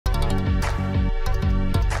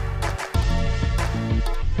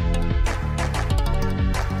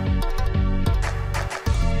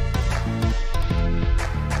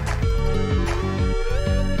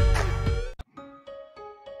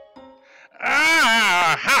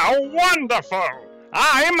how wonderful!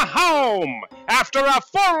 I'm home! After a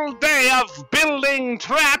full day of building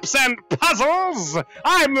traps and puzzles,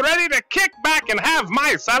 I'm ready to kick back and have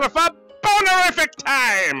myself a bonerific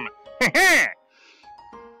time!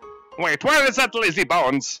 Wait, where is that lazy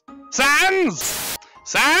bones? Sans?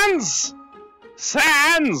 Sans?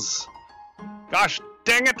 Sans? Gosh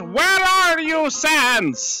dang it, where are you,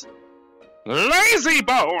 Sans? Lazy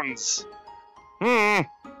bones!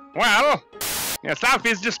 Well, yes,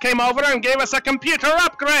 Alfie's just came over and gave us a computer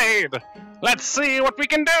upgrade. Let's see what we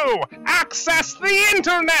can do. Access the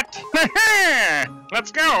internet!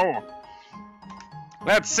 Let's go.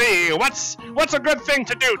 Let's see, what's a good thing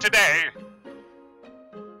to do today?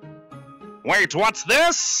 Wait, what's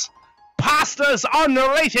this? Pasta's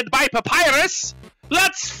unrated by Papyrus?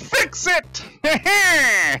 Let's fix it!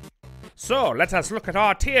 So, let us look at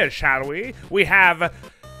our tiers, shall we? We have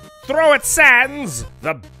Throw It Sans,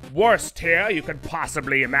 the worst tier you could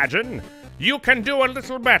possibly imagine. You can do a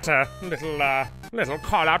little better. Little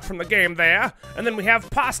call out from the game there. And then we have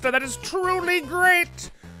pasta that is truly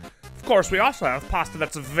great. Of course, we also have pasta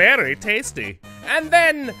that's very tasty. And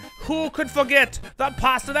then, who could forget the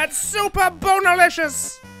pasta that's super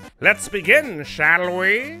bonalicious? Let's begin, shall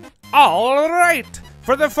we? All right.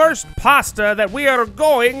 For the first pasta that we are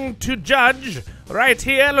going to judge, right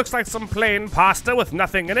here looks like some plain pasta with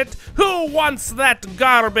nothing in it. Who wants that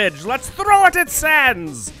garbage? Let's throw it at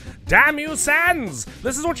Sans. Damn you, Sans.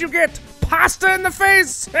 This is what you get. Pasta in the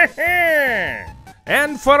face.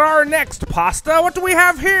 And for our next pasta, what do we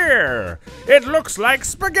have here? It looks like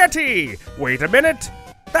spaghetti. Wait a minute.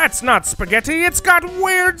 That's not spaghetti. It's got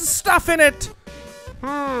weird stuff in it.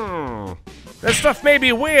 This stuff may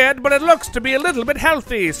be weird, but it looks to be a little bit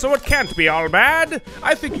healthy, so it can't be all bad.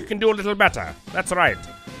 I think you can do a little better. That's right.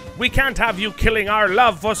 We can't have you killing our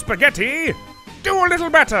love for spaghetti. Do a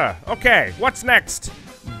little better. Okay, what's next?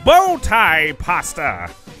 Bow tie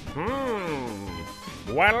pasta.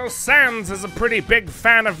 Well, Sans is a pretty big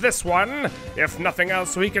fan of this one. If nothing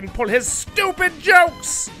else, so he can pull his stupid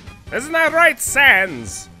jokes. Isn't that right,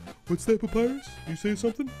 Sans? What's that, Papyrus? You say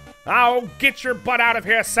something? Oh, get your butt out of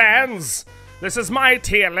here, Sans. This is my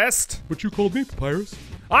tier list. But you called me Papyrus.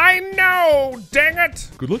 I know, dang it.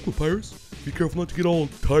 Good luck, Papyrus. Be careful not to get all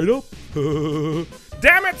tied up.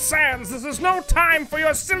 Damn it, Sans, this is no time for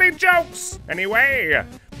your silly jokes. Anyway,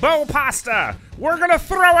 bow pasta. We're gonna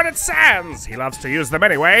throw it at Sans. He loves to use them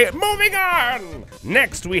anyway. Moving on.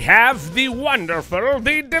 Next we have the wonderful,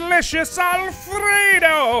 the delicious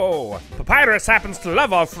Alfredo. Papyrus happens to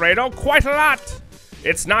love Alfredo quite a lot.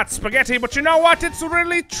 It's not spaghetti, but you know what? It's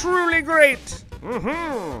really, truly great.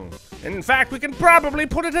 In fact, we can probably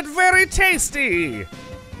put it at very tasty.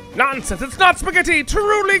 Nonsense, it's not spaghetti,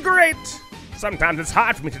 truly great. Sometimes it's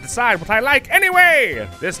hard for me to decide what I like. Anyway,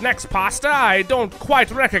 this next pasta I don't quite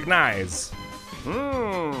recognize.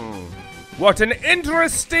 What an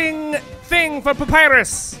interesting thing for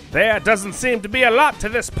Papyrus. There doesn't seem to be a lot to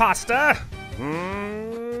this pasta.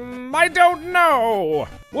 I don't know.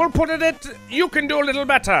 We'll put it at, you can do a little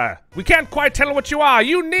better. We can't quite tell what you are.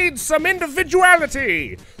 You need some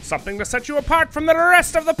individuality. Something to set you apart from the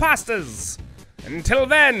rest of the pastas. Until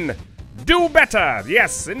then, do better.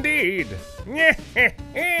 Yes, indeed.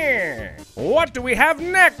 What do we have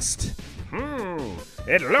next?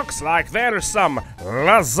 It looks like there's some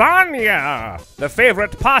lasagna. The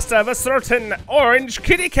favorite pasta of a certain orange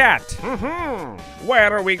kitty cat.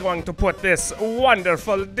 Where are we going to put this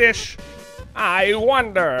wonderful dish? I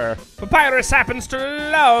wonder. Papyrus happens to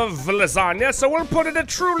love lasagna, so we'll put it at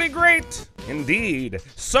truly great. Indeed.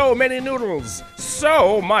 So many noodles.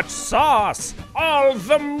 So much sauce. All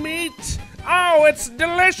the meat. Oh, it's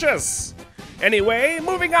delicious. Anyway,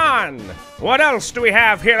 moving on. What else do we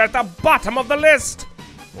have here at the bottom of the list?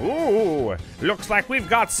 Ooh, looks like we've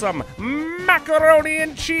got some macaroni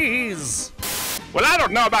and cheese. Well, I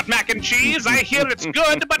don't know about mac and cheese. I hear it's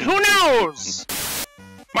good, but who knows?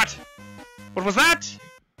 What? What was that?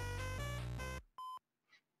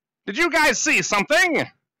 Did you guys see something?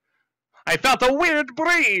 I felt a weird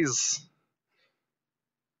breeze.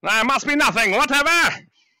 There must be nothing, whatever.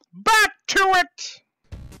 Back to it!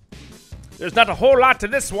 There's not a whole lot to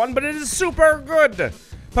this one, but it is super good.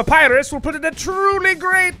 Papyrus will put it at truly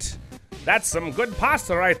great. That's some good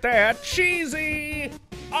pasta right there. Cheesy.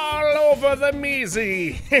 All over the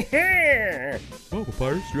measy. Oh,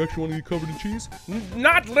 Papyrus, you actually want to get covered in cheese?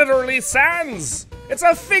 Not literally, Sans. It's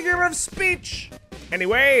a figure of speech.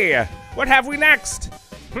 Anyway, what have we next?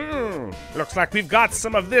 Looks like we've got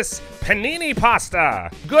some of this panini pasta.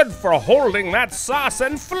 Good for holding that sauce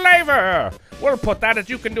and flavor. We'll put that at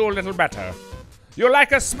you can do a little better. You're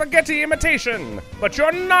like a spaghetti imitation, but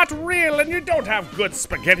you're not real and you don't have good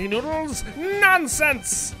spaghetti noodles.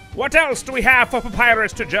 Nonsense! What else do we have for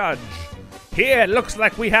Papyrus to judge? Here, it looks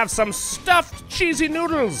like we have some stuffed cheesy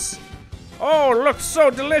noodles. Oh, looks so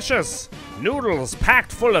delicious. Noodles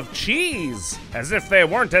packed full of cheese, as if they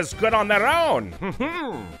weren't as good on their own.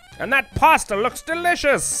 And that pasta looks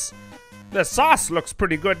delicious. The sauce looks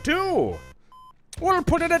pretty good too. We'll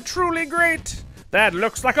put it at truly great. That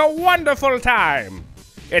looks like a wonderful time.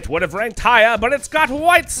 It would have ranked higher, but it's got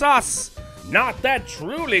white sauce, not that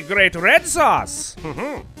truly great red sauce.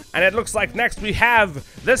 And it looks like next we have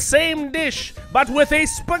the same dish, but with a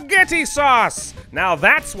spaghetti sauce. Now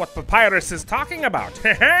that's what Papyrus is talking about.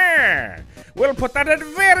 We'll put that at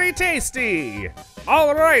very tasty.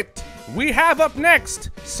 All right, we have up next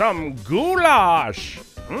some goulash.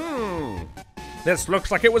 This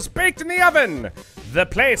looks like it was baked in the oven. The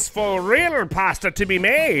place for real pasta to be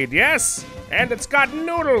made, yes? And it's got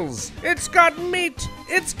noodles, it's got meat,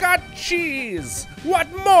 it's got cheese. What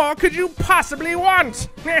more could you possibly want?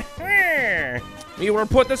 We will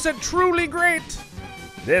put this at truly great.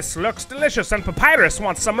 This looks delicious and Papyrus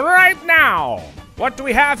wants some right now. What do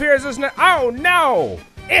we have here? Oh no!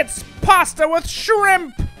 It's pasta with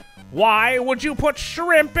shrimp! Why would you put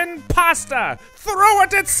shrimp in pasta? Throw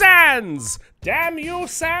it at Sans! Damn you,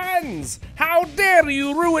 Sans! How dare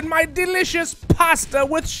you ruin my delicious pasta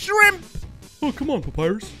with shrimp! Oh, come on,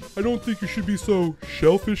 Papyrus. I don't think you should be so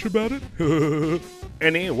shellfish about it.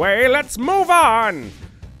 Anyway, let's move on!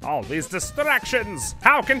 All these distractions!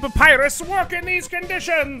 How can Papyrus work in these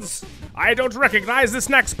conditions? I don't recognize this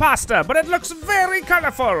next pasta, but it looks very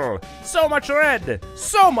colorful! So much red,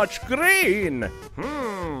 so much green!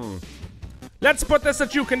 Let's put this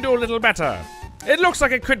that you can do a little better. It looks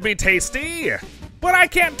like it could be tasty, but I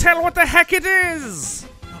can't tell what the heck it is!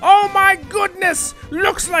 Oh my goodness!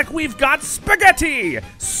 Looks like we've got spaghetti!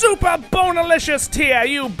 Super bonelicious tier,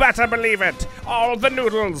 you better believe it! All the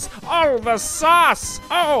noodles, all the sauce!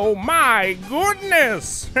 Oh my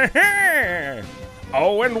goodness!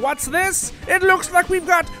 Oh, and what's this? It looks like we've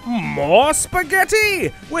got more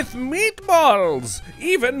spaghetti with meatballs!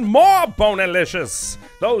 Even more bonelicious!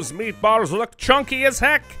 Those meatballs look chunky as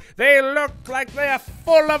heck! They look like they're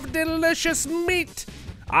full of delicious meat!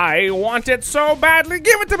 I want it so badly.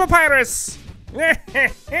 Give it to Papyrus!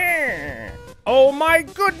 Oh my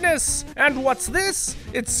goodness! And what's this?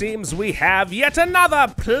 It seems we have yet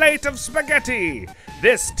another plate of spaghetti.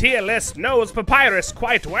 This tier list knows Papyrus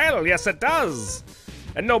quite well. Yes, it does.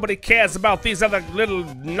 And nobody cares about these other little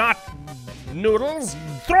not noodles.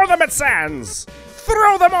 Throw them at Sans.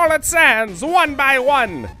 Throw them all at Sans, one by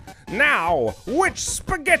one. Now, which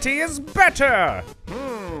spaghetti is better?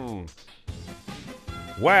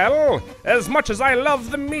 Well, as much as I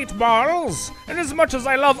love the meatballs, and as much as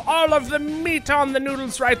I love all of the meat on the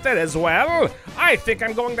noodles right there as well, I think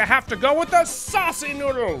I'm going to have to go with the saucy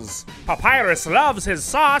noodles. Papyrus loves his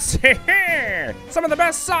sauce. Some of the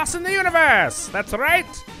best sauce in the universe. That's right.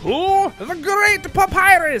 Who? The great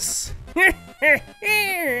Papyrus.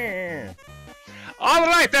 All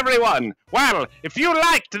right, everyone. Well, if you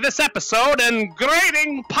liked this episode and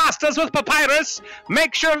grading pastas with Papyrus,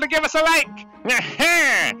 make sure to give us a like.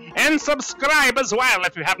 And subscribe as well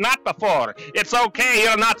if you have not before. It's okay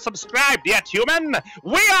you're not subscribed yet, human.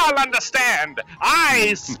 We all understand. I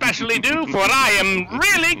especially do, for I am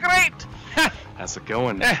really great. How's it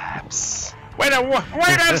going, Paps? Wait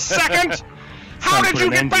a second. How did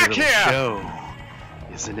you get back here? Show,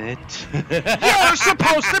 isn't it? You're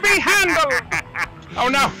supposed to be handled. Oh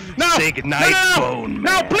no! No! Say goodnight, Bone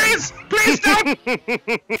No! Man. Please! Please don't!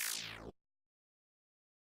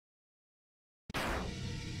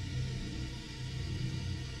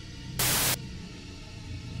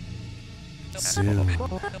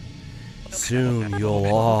 Soon you'll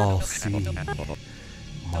all see my plan.